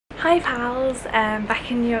Hi pals,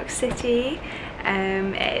 back in New York City.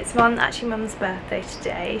 It's Mum's birthday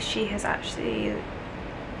today. She has actually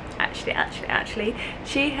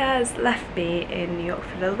she has left me in New York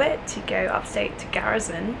for a little bit to go upstate to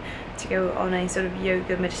Garrison to go on a sort of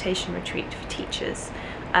yoga meditation retreat for teachers.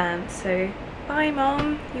 So bye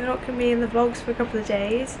Mum, you're not going to be in the vlogs for a couple of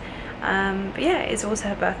days. But yeah, it's also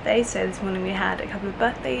her birthday, so this morning we had a couple of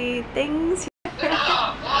birthday things.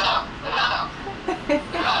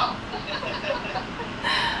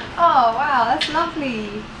 Oh wow, that's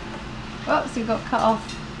lovely. Whoops, we got cut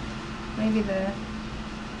off. Maybe the...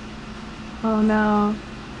 Oh no.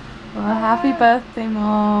 Well, happy birthday,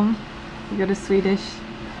 Mom. You got a Swedish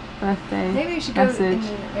birthday. Maybe we should go in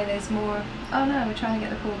where there's more... Oh no, we're trying to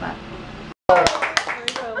get the call back.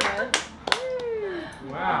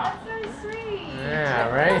 Wow. That's very sweet. Yeah,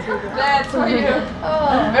 right? That's for you.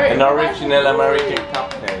 Oh, very an original American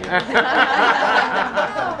cupcake.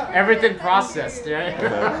 Everything processed, right?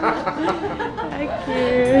 Thank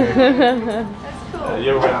you. That's cool.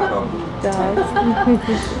 You're welcome. I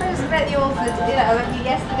just met you all for, I met you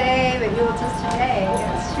yesterday, but you all just today.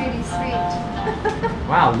 It's really sweet.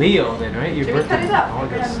 Wow, Leo then, right? Your birthday. Cut it up?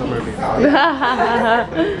 August, summer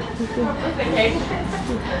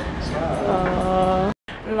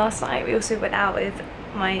Last night we also went out with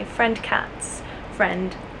my friend Kat's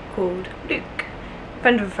friend called Luke.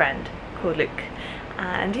 Friend of a friend called Luke.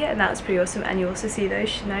 And yeah, that was pretty awesome, and you also see those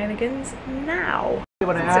shenanigans now. So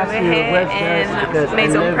we're here in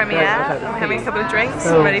Maison Premiere, having a couple of drinks.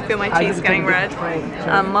 I already feel my cheeks getting red.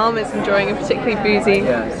 Mom is enjoying a particularly boozy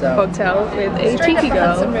cocktail with a cheeky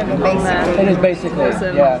girl on there. It is basically,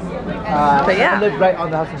 awesome. Yeah. But yeah, I live right on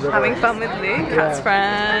the Hudson River. having fun with Luke, Kat's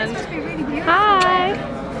friend. Hi!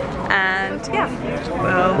 And yeah,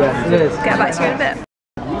 we'll get back to you in a bit.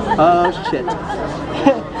 Oh shit.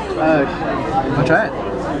 I'll try it.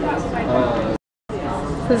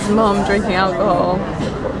 This is Mom drinking alcohol.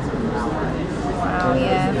 Oh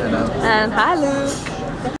yeah. And hi Luke.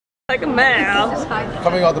 Like a man.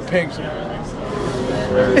 Coming out the pinks.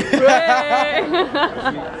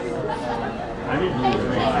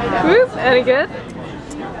 Whoop, any good?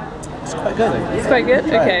 It's quite good. It's quite good?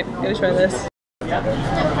 Okay, I'm gonna try this.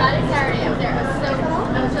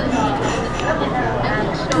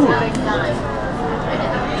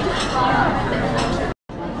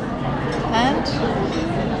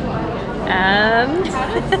 And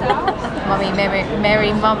Mummy,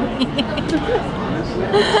 Mary Mummy.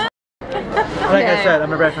 Like I said,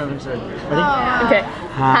 I'm a red from Ready? Okay.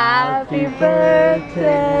 Happy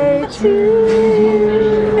birthday to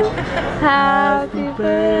you. Happy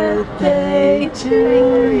birthday to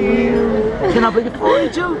you. Can I bring it for you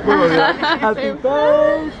too? Happy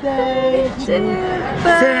birthday to you.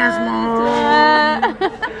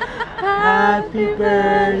 Happy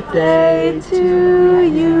birthday to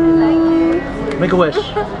you. Make a wish.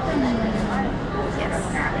 Yes.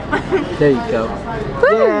 There you go.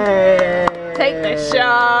 Yay. Take the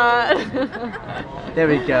shot. There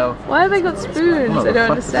we go. Why have they got spoons? I don't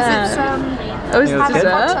understand. Oh, it's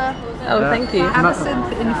dessert? Oh, thank you.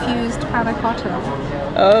 Absinthe infused panna cotta.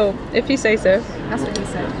 Oh, if you say so. That's what he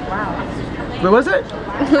said. Wow. What was it?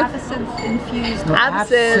 Absinthe infused. No,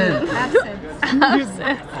 Absinthe.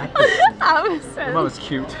 Absinthe. Absinthe. That was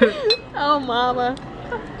cute. Oh, mama.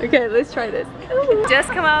 Okay, let's try this. Just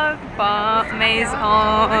come out of bar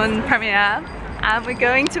Maison Premiere, and we're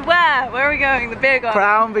going to where? Where are we going? The beer garden.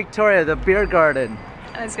 Crown Victoria, the beer garden.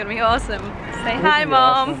 And it's gonna be awesome. Say hi,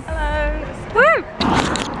 Mom. Awesome. Hello. Woo!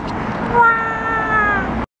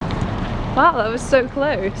 Wow, that was so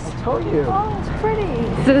close. I told you. Oh, it's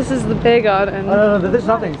pretty. So this is the beer garden. Oh, no, there's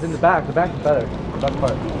nothing. It's in the back. The back is better. The back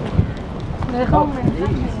part.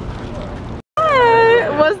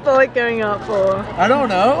 What's the light going up for? I don't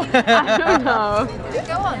know. I don't know.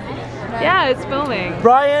 Go on. Yeah, it's filming.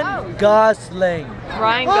 Brian Gosling.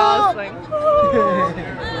 Ryan Gosling.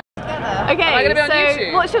 Okay, Am I gonna be on so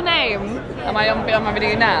YouTube? what's your name? Am I on my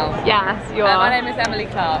video now? Yes, you are. My name is Emily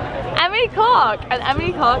Clark. Emily Clark, and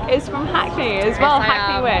Emily Clark is from Hackney as well, Yes, I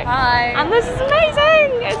Hackney am. Wick. Hi. And this is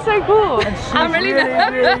amazing! It's so cool. I'm really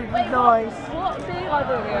really nice. What beer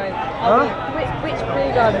garden are we in? Huh? Which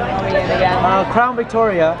beer garden are we in again? Crown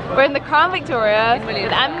Victoria. We're in the Crown Victoria In with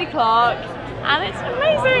Williamsburg. Emily Clark, and it's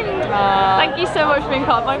amazing. Thank you so much for being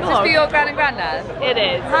part of my Is this for vlog. your gran and granddad? It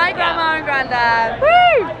is. Hi, Grandma and Granddad. Woo!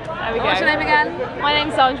 There we go. What's your name again? My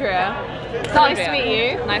name's Xandria. Nice to meet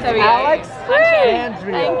you. Nice There to we meet go. you. Alex. Woo!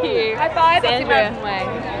 Xandria. Thank you. High five, that's the Xandria. American way.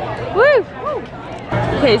 Woo!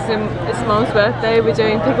 Okay, so it's Mom's birthday. We're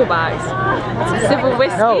doing picklebacks. Sip of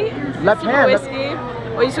whiskey. No, left Sip of hand. whiskey.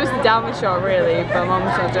 Well, you're supposed to down the shot really, but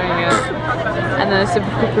Mum's not doing it. And then a sip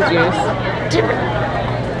of pickle juice.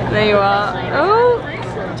 There you are. Oh,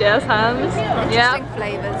 jazz hands. Yeah. Interesting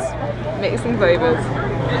flavours. Mixing flavours.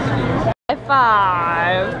 High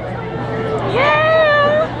five.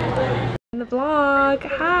 Yeah. In the vlog.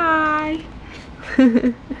 Hi.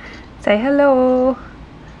 Say hello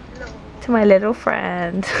to my little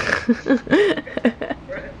friend.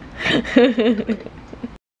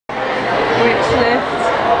 Which lift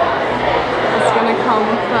is going to come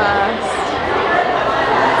first?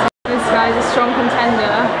 This guy's a strong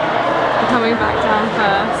contender for coming back down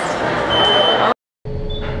first.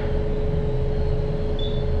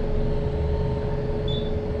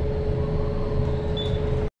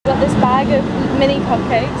 Got this bag of mini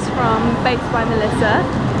cupcakes from Baked by Melissa,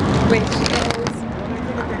 which is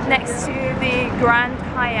next to the Grand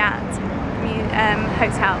Hyatt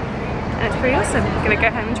hotel, and it's pretty awesome. I'm gonna go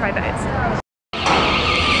home and try those.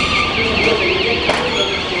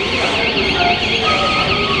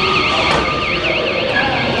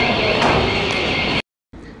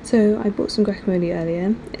 So I bought some guacamole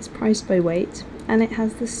earlier. It's priced by weight and it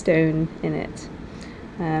has the stone in it.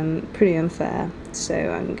 Pretty unfair, so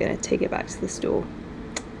I'm gonna take it back to the store.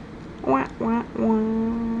 Wah, wah,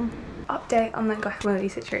 wah. Update on the guacamole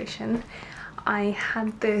situation. I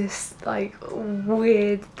had this like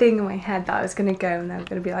weird thing in my head that I was gonna go and they were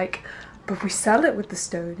gonna be like, but we sell it with the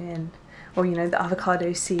stone in, or you know, the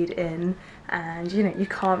avocado seed in, and you know, you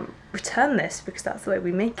can't return this because that's the way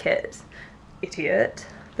we make it. Idiot.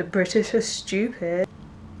 The British are stupid.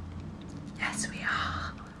 Yes, we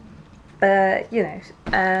are. But you know,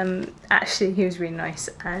 actually he was really nice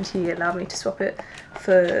and he allowed me to swap it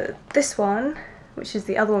for this one, which is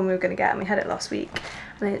the other one we were going to get, and we had it last week,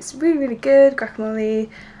 and it's really good guacamole.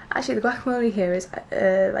 Actually the guacamole here is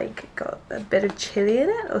like got a bit of chili in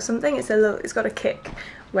it or something. It's got a kick,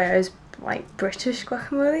 whereas like British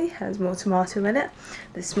guacamole has more tomato in it.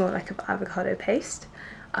 This is more like an avocado paste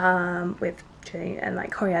with chili and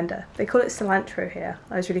like coriander. They call it cilantro here.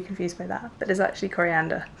 I was really confused by that, but it's actually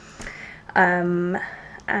coriander. And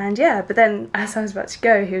yeah, but then as I was about to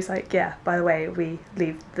go, he was like, yeah, by the way, we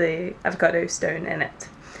leave the avocado stone in it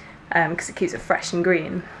because it keeps it fresh and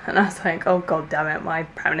green. And I was like, oh god damn it, my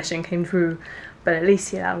premonition came true. But at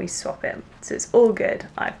least he allowed me to swap it, so it's all good.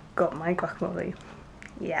 I've got my guacamole.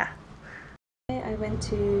 Yeah. I went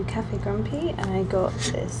to Cafe Grumpy and I got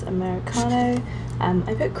this Americano.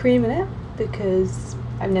 I put cream in it because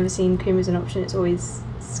I've never seen cream as an option. It's always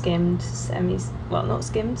skimmed,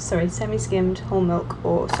 semi-skimmed whole milk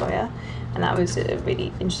or soya, and that was a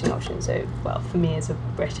really interesting option. So, well, for me as a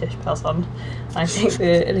British person, I think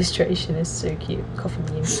the illustration is so cute. Coffee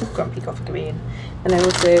bean, grumpy coffee bean. And then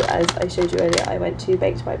also, as I showed you earlier, I went to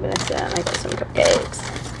Baked by Melissa and I got some cupcakes.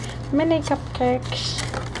 Mini cupcakes.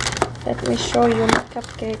 Let me show you my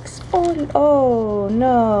cupcakes. Oh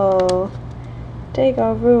no, they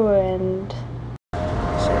got ruined.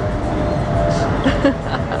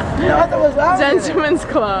 No, that was ours. Gentleman's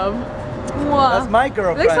Club. Wow. That's my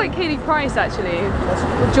girlfriend. Looks like Katie Price actually.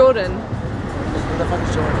 Or Jordan. What the fuck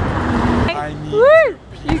is Jordan? I need Woo! to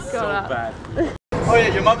You pee so got bad. Oh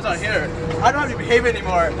yeah, your mom's not here. I don't have to behave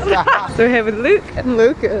anymore. So we're here with Luke and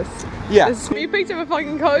Lucas. Yeah. You picked up a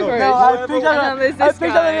fucking cockroach. No, I picked up a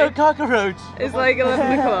little cockroach. It's like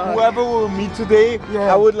 11 o'clock. Whoever will meet today,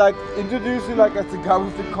 I would like introduce you like as the guy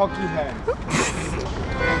with the cocky hand.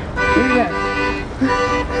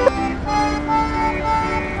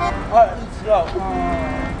 Alright, slow.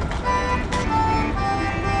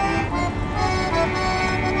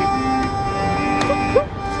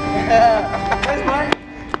 Where's mine?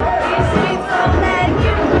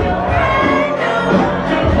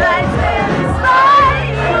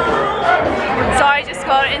 So I just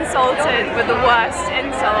got insulted with the worst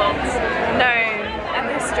insult known in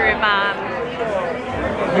the history of man.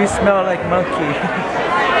 You smell like monkey.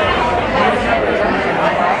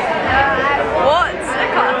 What? I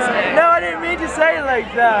can't say. No, I didn't mean to say it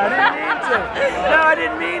like that. I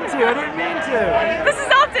didn't mean to. This is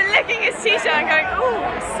after licking his t-shirt and going, ooh,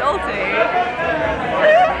 salty.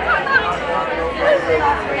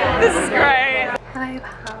 This is great. Hello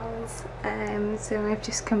pals. So I've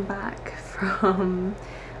just come back from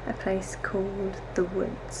a place called The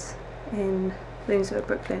Woods in Williamsburg,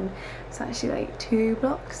 Brooklyn. It's actually like 2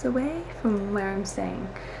 blocks away from where I'm staying.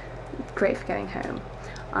 Great for going home.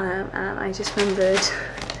 And I just remembered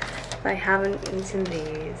I haven't eaten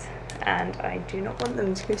these and I do not want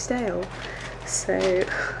them to go stale. So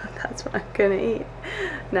that's what I'm gonna eat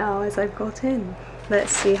now as I've got in.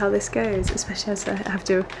 Let's see how this goes, especially as I have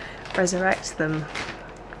to resurrect them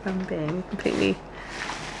from being completely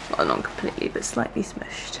well, not completely, but slightly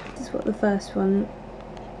smooshed. This is what the first one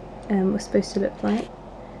was supposed to look like,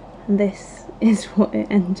 and this is what it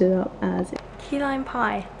ended up as. Key lime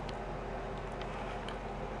pie.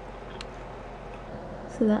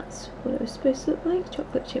 So that's what it was supposed to look like,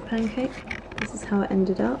 chocolate chip pancake. This is how it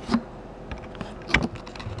ended up.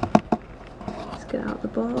 Let's get out the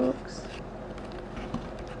box.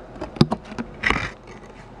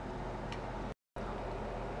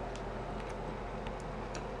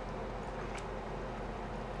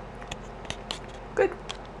 Good.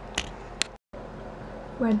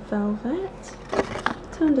 Red velvet.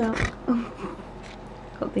 Turned out, oh,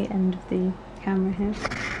 got the end of the camera here.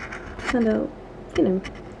 Turned out, you know,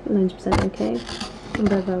 90% okay.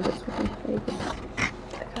 And red velvet's one of my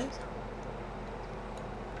favourites.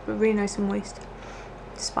 But really nice and moist,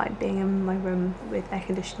 despite being in my room with air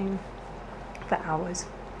conditioning for hours.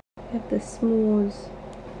 We have the s'mores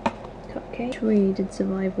cupcake, which really did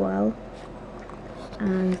survive well.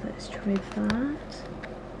 And let's try that.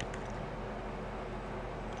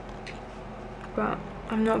 But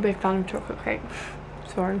I'm not a big fan of chocolate cake,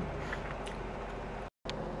 sorry.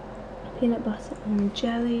 Peanut butter and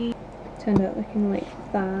jelly. Turned out looking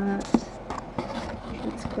like that.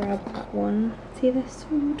 Let's grab that one. See, they're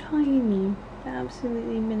so tiny. They're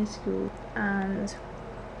absolutely minuscule. And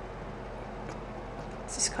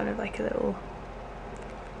it's just kind of like a little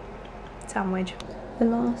sandwich. The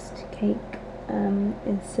last cake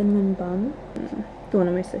is cinnamon bun, the one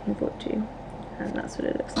I'm most looking forward to, and that's what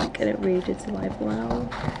it looks like, and it really did survive well.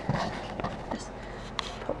 Just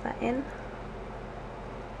pop that in.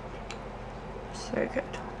 So good.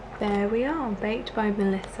 There we are, baked by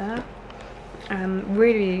Melissa.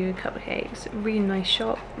 Really good cupcakes, really nice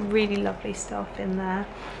shop, really lovely stuff in there.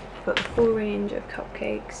 Got the full range of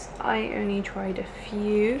cupcakes. I only tried a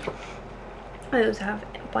few. I also have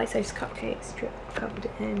bite-sized cupcakes covered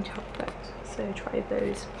in chocolate, so try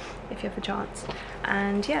those if you have a chance.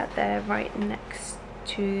 And yeah, they're right next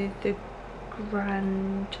to the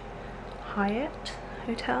Grand Hyatt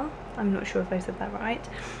Hotel. I'm not sure if I said that right.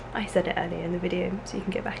 I said it earlier in the video, so you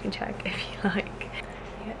can get back and check if you like.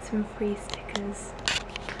 You get some free stickers.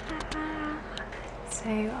 So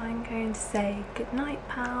I'm going to say good night,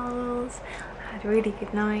 pals. I had a really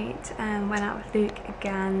good night. Went out with Luke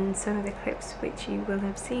again. Some of the clips which you will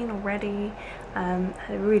have seen already. Had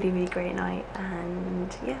a really great night,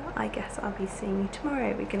 and yeah, I guess I'll be seeing you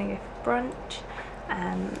tomorrow. We're gonna go for brunch.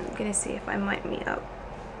 I'm gonna see if I might meet up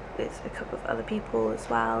with a couple of other people as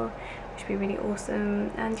well, which would be really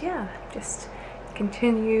awesome. And yeah, just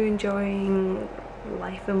continue enjoying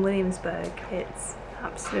life in Williamsburg. It's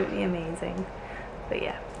absolutely amazing. But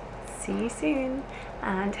yeah, see you soon,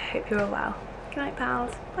 and hope you're all well. Good night,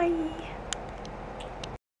 pals. Bye.